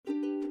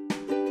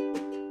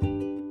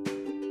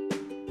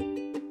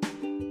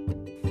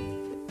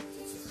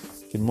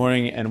Good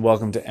morning and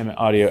welcome to Emmett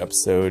Audio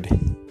episode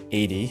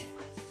 80.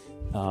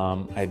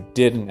 I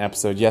did an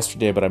episode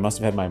yesterday, but I must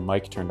have had my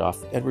mic turned off.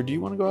 Edward, do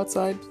you want to go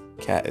outside?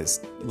 Cat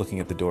is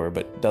looking at the door,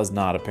 but does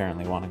not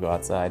apparently want to go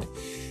outside.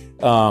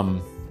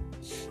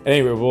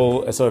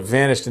 Anyway, so it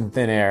vanished in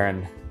thin air,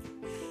 and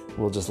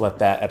we'll just let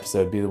that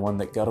episode be the one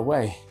that got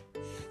away.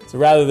 So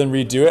rather than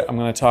redo it, I'm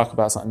going to talk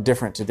about something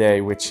different today,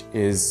 which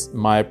is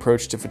my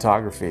approach to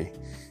photography.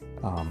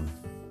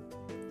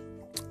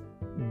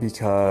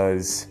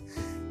 Because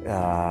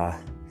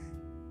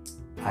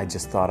I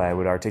just thought I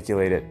would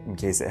articulate it in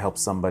case it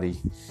helps somebody.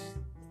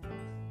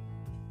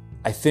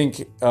 I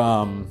think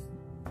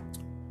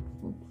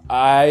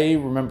I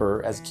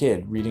remember as a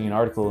kid reading an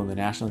article in the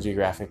National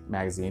Geographic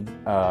magazine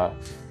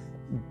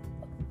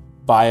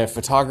by a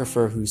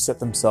photographer who set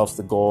themselves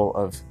the goal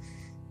of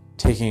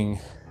taking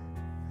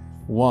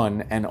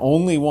one and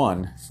only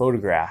one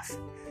photograph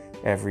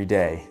every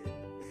day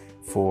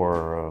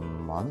for a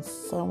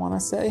month, I want to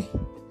say.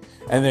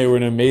 And they were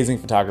an amazing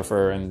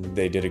photographer, and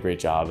they did a great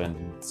job.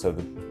 And so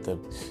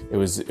it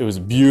was a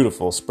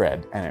beautiful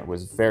spread, and it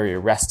was very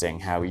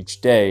arresting how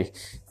each day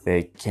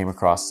they came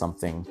across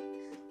something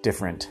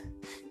different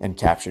and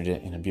captured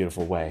it in a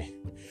beautiful way.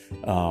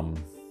 And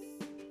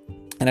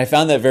I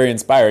found that very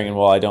inspiring. And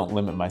while I don't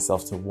limit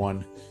myself to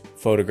one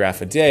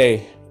photograph a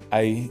day,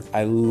 I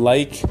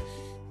like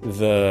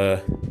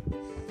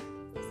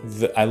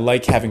I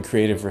like having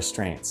creative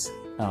restraints,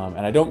 and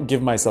I don't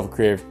give myself a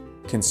creative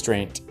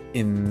constraint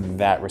in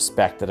that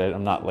respect, that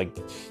I'm not like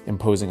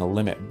imposing a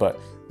limit. But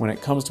when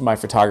it comes to my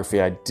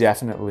photography, I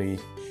definitely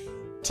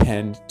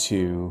tend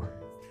to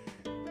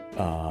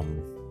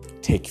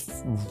take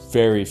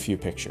very few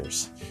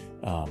pictures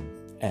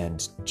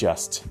and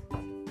just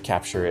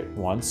capture it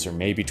once or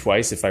maybe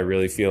twice if I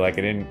really feel like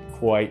I didn't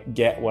quite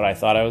get what I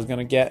thought I was going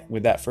to get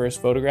with that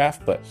first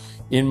photograph. But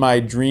in my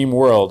dream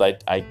world,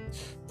 I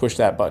push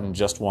that button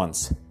just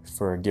once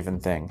for a given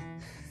thing.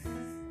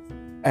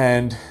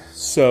 And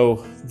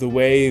so the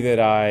way that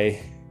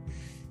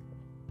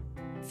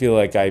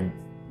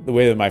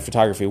my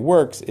photography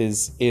works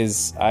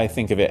is I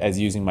think of it as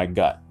using my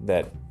gut,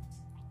 that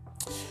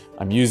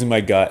I'm using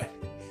my gut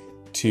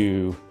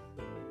to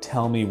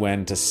tell me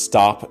when to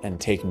stop and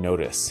take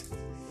notice.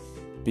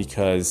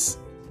 Because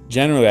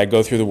generally I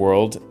go through the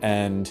world,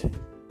 and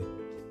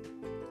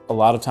a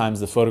lot of times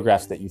the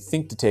photographs that you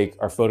think to take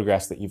are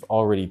photographs that you've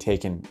already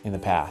taken in the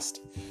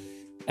past.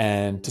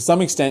 And to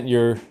some extent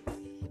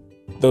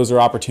those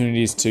are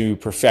opportunities to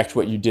perfect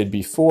what you did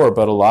before,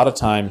 but a lot of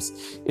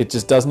times it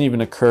just doesn't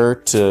even occur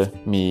to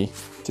me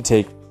to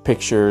take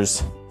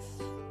pictures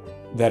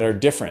that are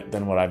different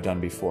than what I've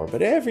done before.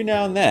 But every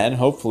now and then,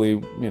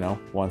 hopefully,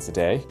 once a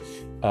day,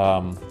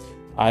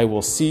 I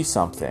will see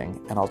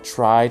something and I'll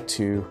try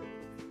to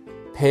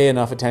pay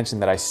enough attention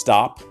that I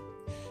stop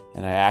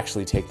and I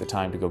actually take the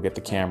time to go get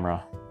the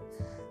camera,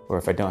 or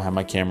if I don't have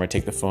my camera,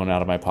 take the phone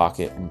out of my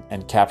pocket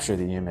and capture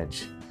the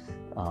image.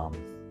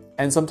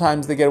 And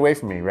sometimes they get away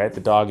from me, right?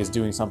 The dog is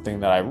doing something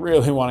that I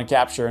really want to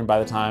capture, and by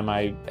the time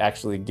I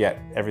actually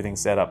get everything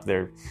set up,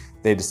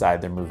 they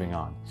decide they're moving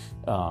on.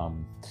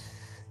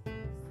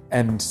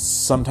 And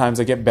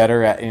sometimes I get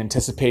better at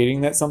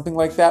anticipating that something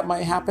like that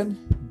might happen,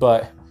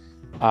 but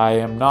I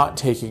am not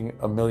taking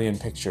a million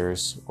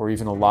pictures or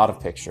even a lot of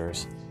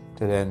pictures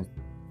to then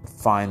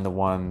find the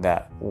one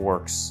that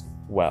works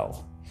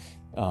well.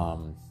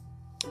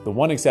 The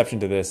one exception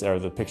to this are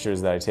the pictures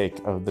that I take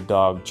of the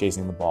dog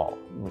chasing the ball,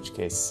 in which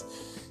case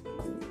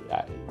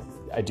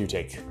I do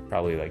take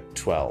probably like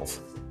 12.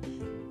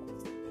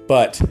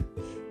 But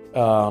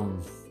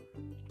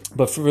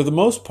for the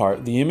most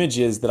part, the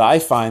images that I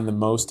find the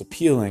most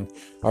appealing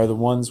are the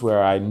ones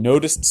where I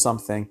noticed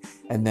something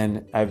and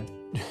then I've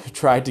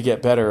tried to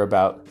get better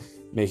about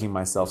making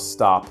myself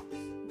stop,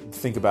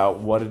 think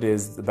about what it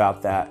is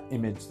about that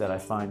image that I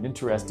find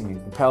interesting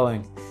and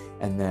compelling,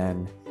 and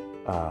then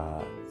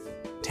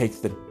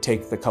take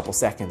the couple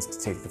seconds to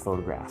take the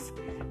photograph.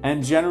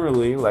 And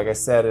generally, like I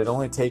said, it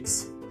only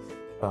takes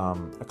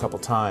a couple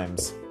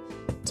times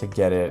to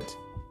get it,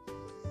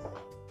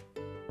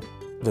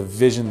 the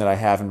vision that I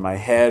have in my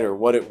head, or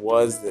what it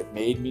was that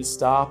made me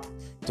stop,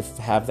 to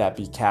have that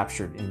be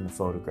captured in the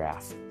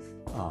photograph.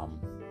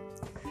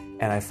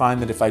 And I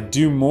find that if I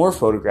do more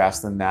photographs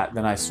than that,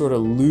 then I sort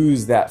of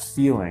lose that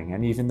feeling.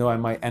 And even though I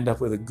might end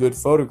up with a good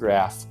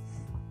photograph,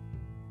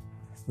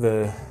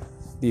 the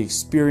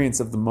experience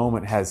of the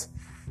moment has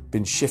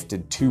been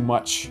shifted too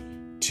much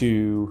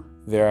to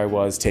there I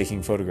was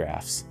taking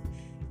photographs,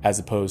 as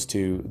opposed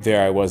to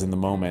there I was in the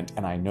moment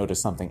and I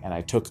noticed something and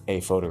I took a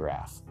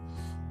photograph.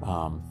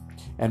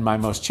 And my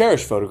most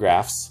cherished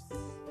photographs,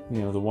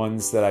 the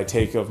ones that I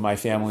take of my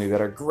family that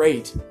are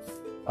great,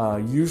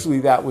 usually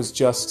that was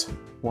just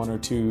one or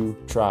two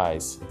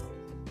tries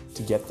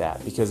to get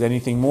that, because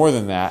anything more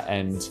than that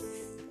and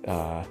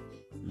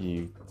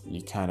you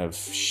kind of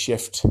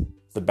shift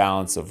the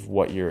balance of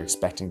what you're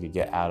expecting to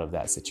get out of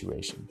that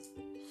situation.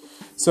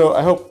 So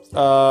I hope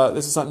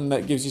this is something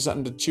that gives you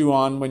something to chew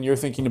on when you're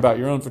thinking about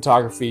your own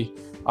photography.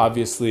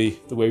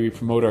 Obviously, the way we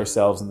promote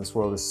ourselves in this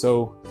world is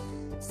so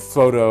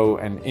photo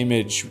and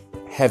image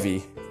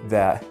heavy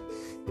that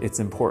it's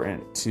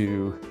important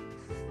to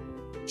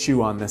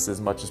chew on this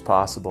as much as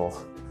possible,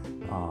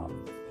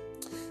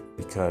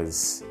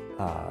 because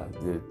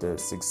the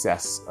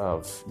success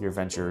of your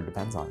venture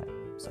depends on it.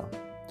 So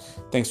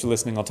thanks for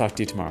listening. I'll talk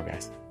to you tomorrow,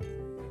 guys.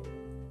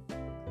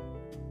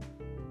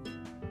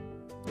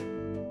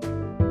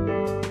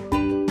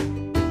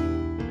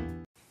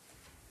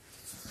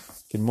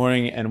 Good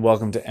morning and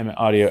welcome to Emmett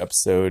Audio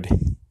episode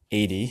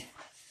 80.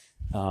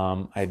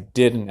 I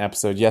did an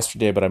episode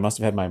yesterday, but I must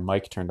have had my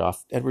mic turned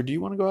off. Edward, do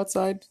you want to go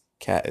outside?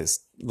 Cat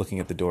is looking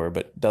at the door,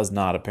 but does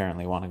not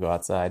apparently want to go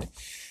outside.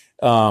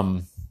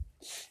 Anyway,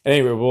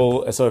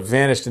 so it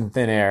vanished in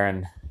thin air,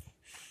 and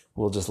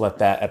we'll just let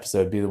that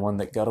episode be the one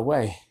that got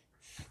away.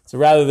 So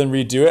rather than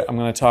redo it, I'm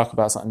going to talk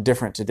about something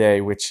different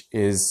today, which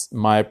is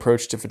my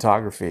approach to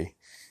photography.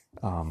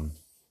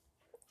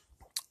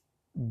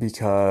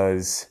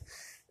 Because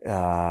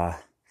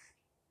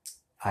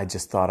I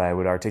just thought I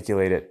would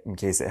articulate it in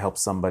case it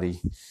helps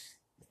somebody.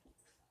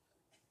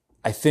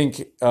 I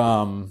think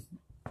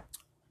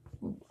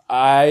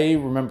I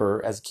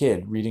remember as a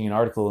kid reading an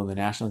article in the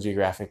National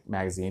Geographic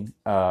magazine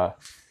by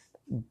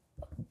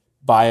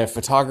a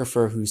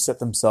photographer who set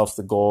themselves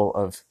the goal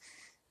of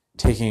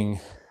taking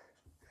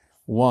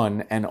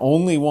one and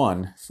only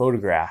one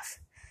photograph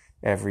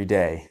every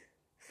day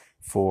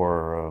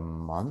for a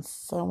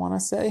month, I want to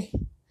say.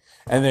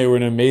 And they were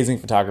an amazing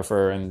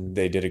photographer, and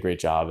they did a great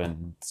job.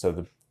 And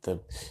so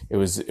it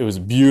was a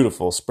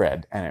beautiful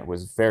spread, and it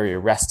was very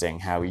arresting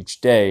how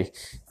each day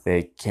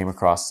they came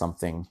across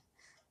something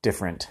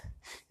different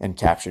and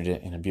captured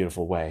it in a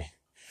beautiful way.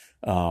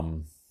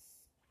 And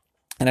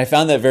I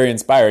found that very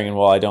inspiring. And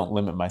while I don't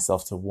limit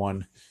myself to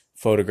one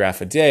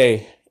photograph a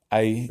day,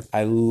 I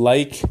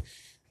like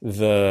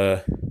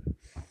I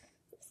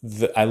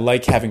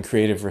like having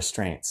creative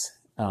restraints,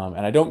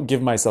 and I don't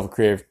give myself a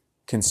creative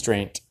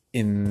constraint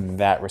in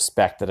that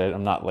respect, that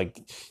I'm not like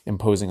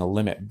imposing a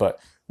limit. But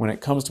when it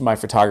comes to my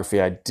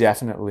photography, I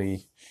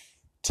definitely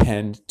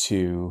tend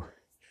to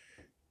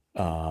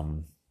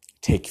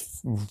take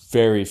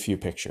very few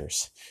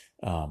pictures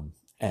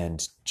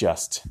and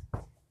just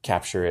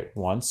capture it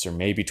once or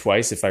maybe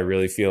twice if I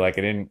really feel like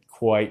I didn't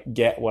quite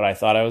get what I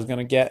thought I was going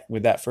to get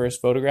with that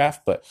first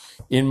photograph. But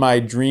in my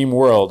dream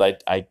world,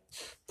 I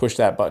push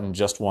that button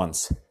just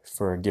once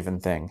for a given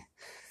thing.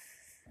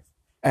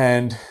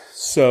 And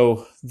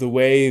so the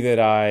way that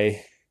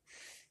I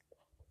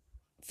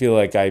feel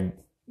like the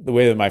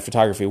way that my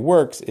photography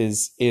works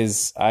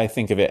is I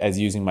think of it as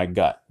using my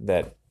gut,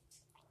 that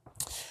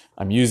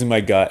I'm using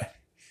my gut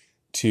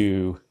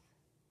to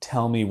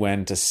tell me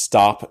when to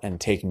stop and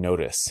take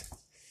notice.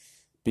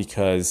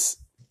 Because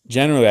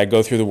generally I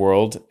go through the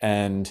world,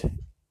 and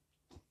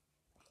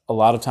a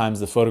lot of times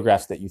the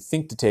photographs that you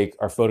think to take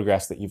are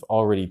photographs that you've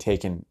already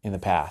taken in the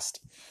past.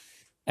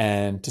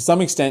 And to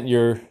some extent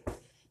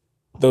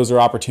those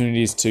are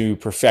opportunities to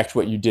perfect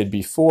what you did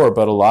before,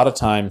 but a lot of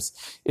times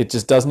it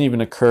just doesn't even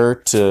occur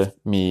to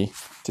me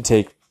to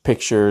take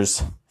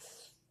pictures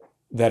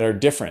that are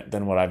different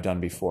than what I've done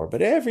before.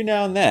 But every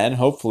now and then,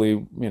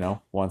 hopefully,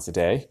 once a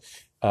day,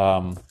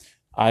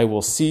 I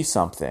will see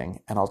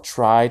something, and I'll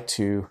try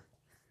to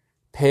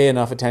pay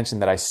enough attention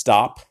that I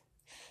stop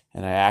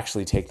and I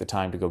actually take the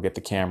time to go get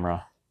the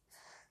camera,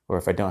 or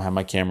if I don't have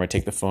my camera,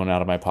 take the phone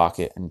out of my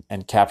pocket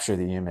and capture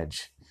the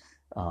image.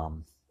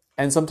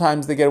 And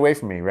sometimes they get away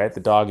from me, right?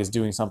 The dog is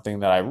doing something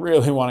that I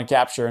really want to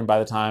capture, and by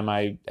the time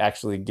I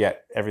actually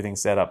get everything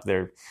set up,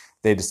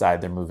 they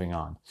decide they're moving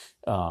on.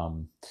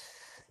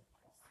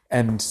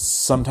 And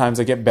sometimes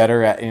I get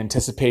better at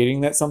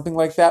anticipating that something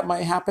like that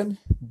might happen,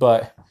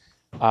 but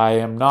I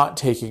am not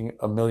taking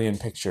a million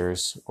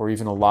pictures or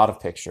even a lot of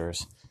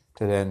pictures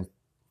to then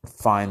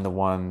find the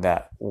one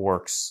that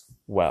works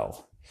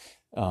well.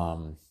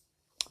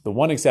 The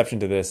one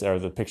exception to this are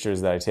the pictures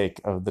that I take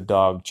of the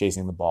dog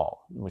chasing the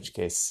ball, in which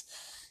case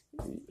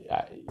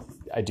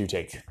I do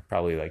take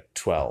probably like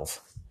 12.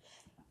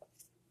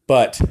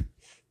 But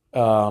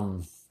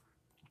for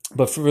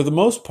the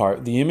most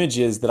part, the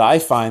images that I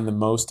find the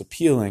most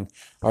appealing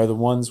are the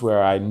ones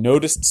where I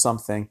noticed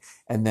something,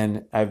 and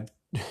then I've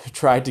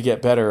tried to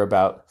get better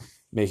about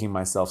making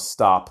myself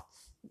stop,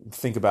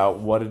 think about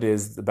what it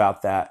is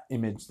about that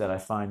image that I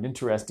find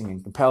interesting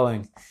and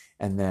compelling,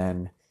 and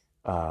then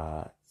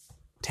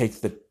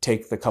take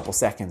the couple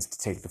seconds to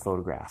take the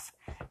photograph.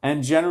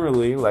 And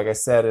generally, like I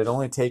said, it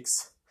only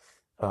takes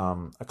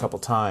a couple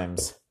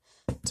times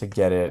to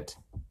get it,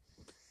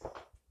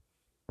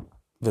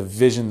 the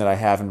vision that I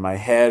have in my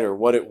head, or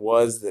what it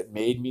was that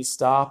made me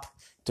stop,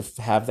 to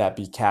have that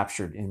be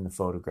captured in the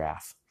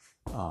photograph.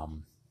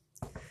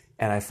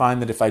 And I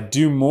find that if I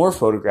do more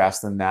photographs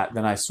than that,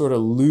 then I sort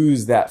of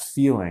lose that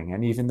feeling.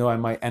 And even though I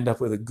might end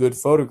up with a good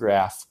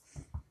photograph,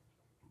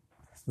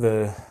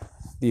 the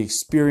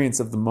experience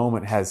of the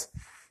moment has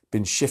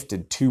been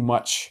shifted too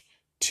much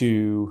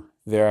to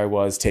there I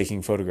was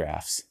taking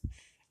photographs,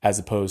 as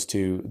opposed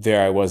to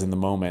there I was in the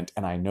moment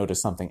and I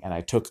noticed something and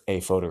I took a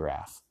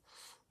photograph.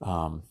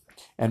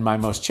 And my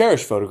most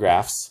cherished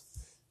photographs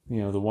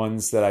the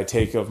ones that I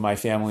take of my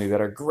family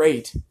that are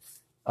great,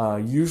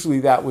 usually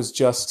that was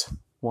just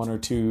 1 or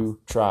 2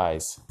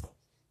 tries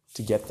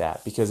to get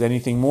that, because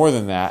anything more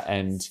than that,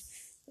 and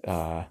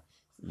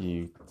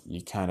you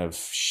kind of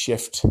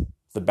shift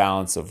the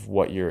balance of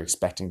what you're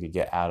expecting to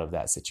get out of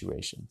that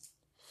situation.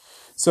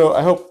 So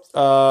I hope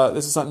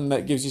this is something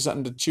that gives you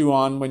something to chew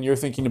on when you're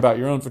thinking about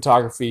your own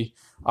photography.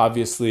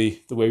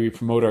 Obviously, the way we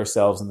promote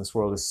ourselves in this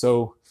world is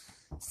so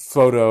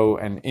photo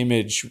and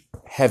image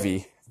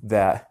heavy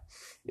that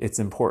it's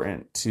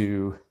important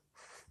to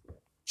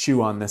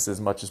chew on this as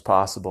much as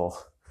possible,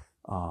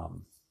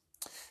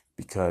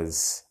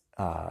 because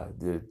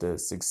the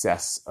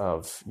success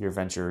of your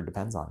venture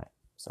depends on it.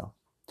 So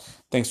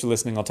thanks for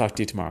listening. I'll talk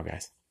to you tomorrow,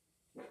 guys.